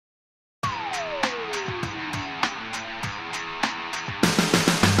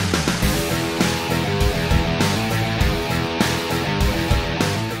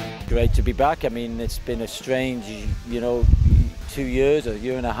to be back. I mean, it's been a strange, 2 years, a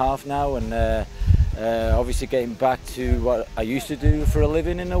year and a half now, and obviously getting back to what I used to do for a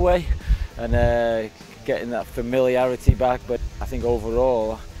living in a way, and getting that familiarity back. But I think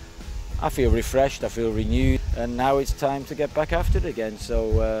overall, I feel refreshed, I feel renewed, and now it's time to get back after it again.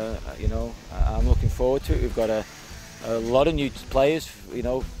 So, I'm looking forward to it. We've got a lot of new players,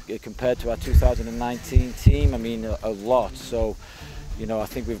 compared to our 2019 team. I mean, a lot. So, I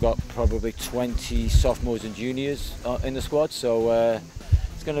think we've got probably 20 sophomores and juniors in the squad. So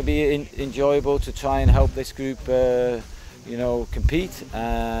it's going to be enjoyable to try and help this group, compete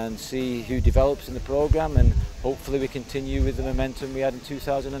and see who develops in the program, and hopefully we continue with the momentum we had in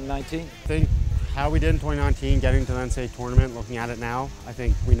 2019. I think how we did in 2019, getting to the NCAA tournament, looking at it now, I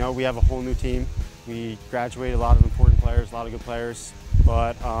think we know we have a whole new team. We graduated a lot of important players, a lot of good players,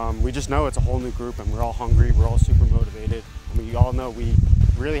 but we just know it's a whole new group, and we're all hungry, we're all super motivated, and we all know we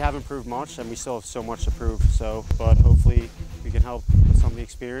really haven't improved much, and we still have so much to prove. So, but hopefully we can help with some of the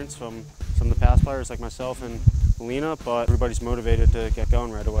experience from some of the past players like myself and Molina, but everybody's motivated to get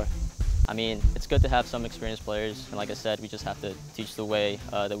going right away. I mean, it's good to have some experienced players, and like I said, we just have to teach the way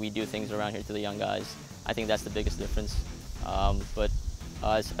that we do things around here to the young guys. I think that's the biggest difference.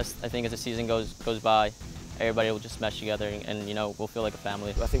 I think as the season goes by, everybody will just mesh together, and we'll feel like a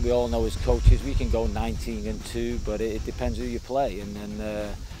family. I think we all know as coaches we can go 19-2, but it depends who you play, and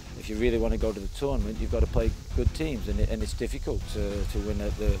then if you really want to go to the tournament, you've got to play good teams, and it's difficult to win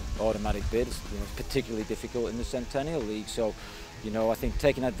the automatic bid. It's particularly difficult in the Centennial League. So, I think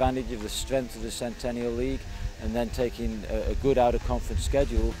taking advantage of the strength of the Centennial League, and then taking a good out-of-conference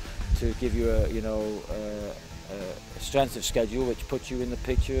schedule to give you a strength of schedule which puts you in the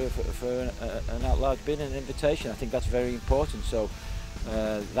picture for an at-large bid and an invitation. I think that's very important. So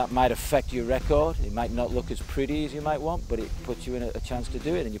that might affect your record. It might not look as pretty as you might want, but it puts you in a chance to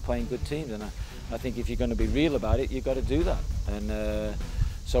do it, and you're playing good teams. And I think if you're going to be real about it, you've got to do that. And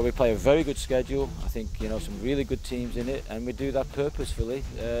so we play a very good schedule. I think some really good teams in it, and we do that purposefully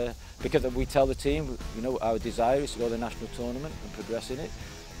because we tell the team, our desire is to go to the national tournament and progress in it.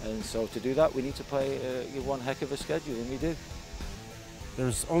 And so to do that, we need to play one heck of a schedule, and we do.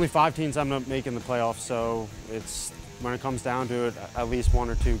 There's only 5 teams I'm not making the playoffs, so when it comes down to it, at least 1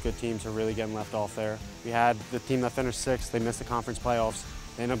 or 2 good teams are really getting left off there. We had the team that finished 6th, they missed the conference playoffs.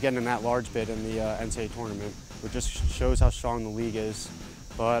 They ended up getting in that large bid in the NCAA tournament, which just shows how strong the league is.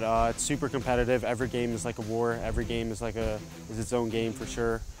 But it's super competitive. Every game is like a war. Every game is its own game for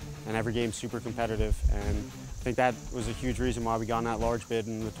sure, and every game's super competitive. And I think that was a huge reason why we got in that large bid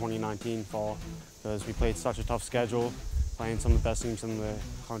in the 2019 fall, because we played such a tough schedule, playing some of the best teams in the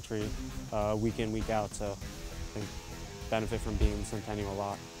country week in, week out. So I think benefit from being in Centennial a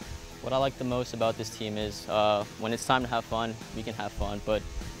lot. What I like the most about this team is when it's time to have fun, we can have fun, but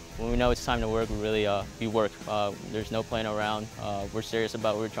when we know it's time to work, we work. There's no playing around. We're serious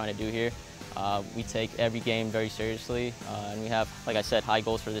about what we're trying to do here. We take every game very seriously, and we have, like I said, high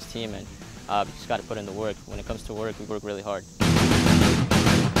goals for this team, and we just got to put in the work. When it comes to work, we work really hard.